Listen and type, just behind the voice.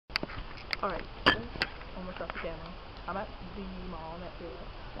Alright, almost off the camera. I'm at the mall at Perilous,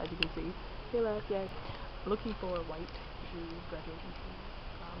 as you can see. Perilous, yes. Looking for white shoes, graduation shoes.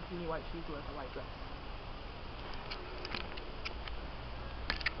 You need white shoes with a white dress.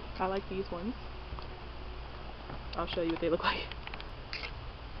 I like these ones. I'll show you what they look like.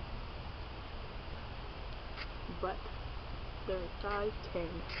 But they're a size 10,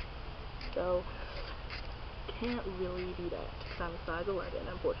 so can't really do that because I'm a size 11,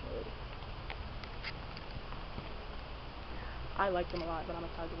 unfortunately. I like them a lot, but I'm a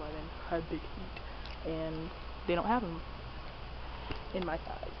size 11, I have big feet, and they don't have them in my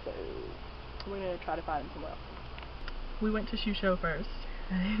size, so we're going to try to find them somewhere else. We went to Shoe Show first.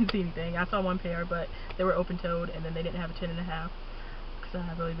 I didn't see anything. I saw one pair, but they were open-toed, and then they didn't have a 10.5 because I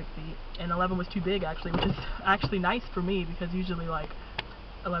have really big feet. And 11 was too big, actually, which is actually nice for me because usually, like,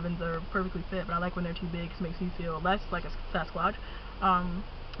 11s are perfectly fit, but I like when they're too big because it makes me feel less like a Sasquatch. And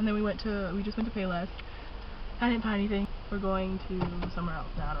then we just went to Payless. I didn't find anything. We're going to somewhere else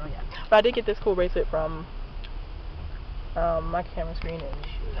now, I don't know yet. But I did get this cool bracelet from, my camera screen is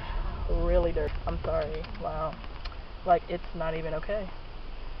really dirty. I'm sorry. Wow. Like, it's not even okay.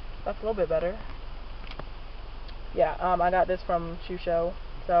 That's a little bit better. Yeah, I got this from Shoe Show,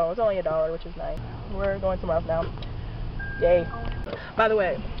 so it's only $1, which is nice. We're going somewhere else now. Yay. By the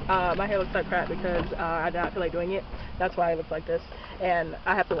way, my hair looks like crap because I did not feel like doing it. That's why it looks like this. And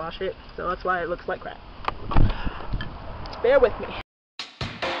I have to wash it, so that's why it looks like crap. Bear with me.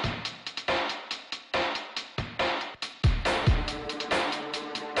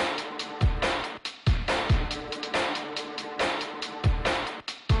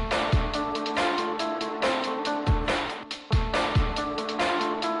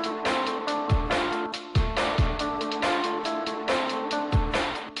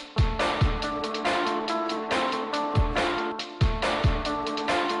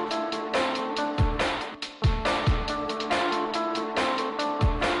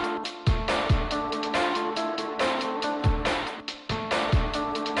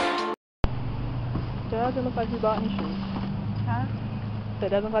 Doesn't look like we bought any shoes. Huh? So it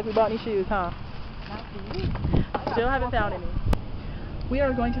doesn't look like we bought any shoes, huh? Not for you. Still haven't found any. We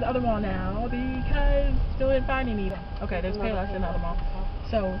are going to the other mall now because still didn't find any. Okay, there's Payless in the other mall.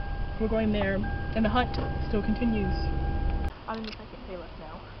 So we're going there and the hunt still continues. I'm in the second Payless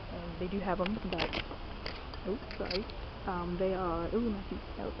now and they do have them, but oops, sorry. They are, ooh, my feet,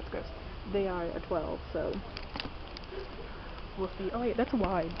 oh, that's gross. They are a 12, so we'll see. Oh wait, that's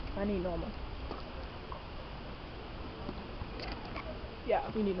wide. I need normal. Yeah,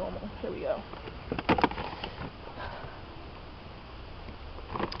 we need normal. Here we go.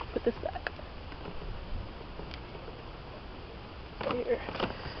 Put this back. Here.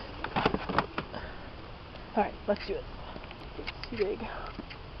 Alright, let's do it. It's too big.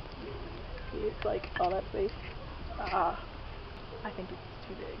 It's like all that space. I think it's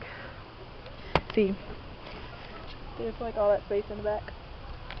too big. See, there's like all that space in the back.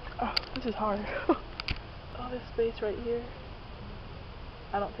 Oh, this is hard. All this space right here.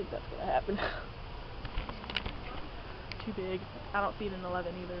 I don't think that's gonna happen. Too big. I don't see it in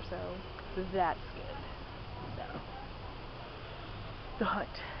 11 either, so that's good. No. The hunt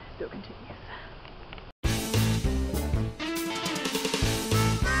still continues.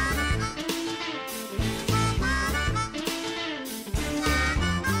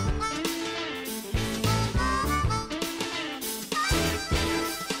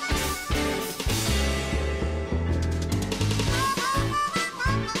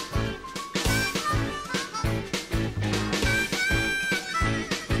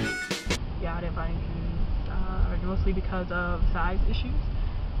 Mostly because of size issues,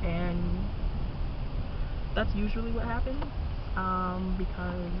 and that's usually what happens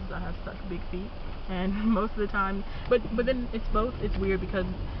because I have such big feet, and most of the time, but then it's both. It's weird because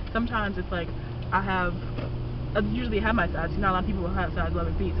sometimes it's like I usually have my size. Not a lot of people have size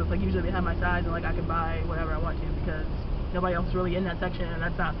 11 feet, so it's like usually they have my size and like I can buy whatever I want to because nobody else is really in that section and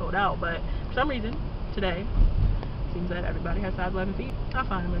that's not sold out. But for some reason today it seems that everybody has size 11 feet. I'll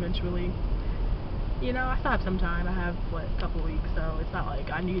find them eventually. You know, I still have some time. I have, what, a couple weeks, so it's not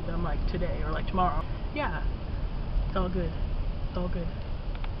like I need them, like, today or, like, tomorrow. Yeah. It's all good. It's all good.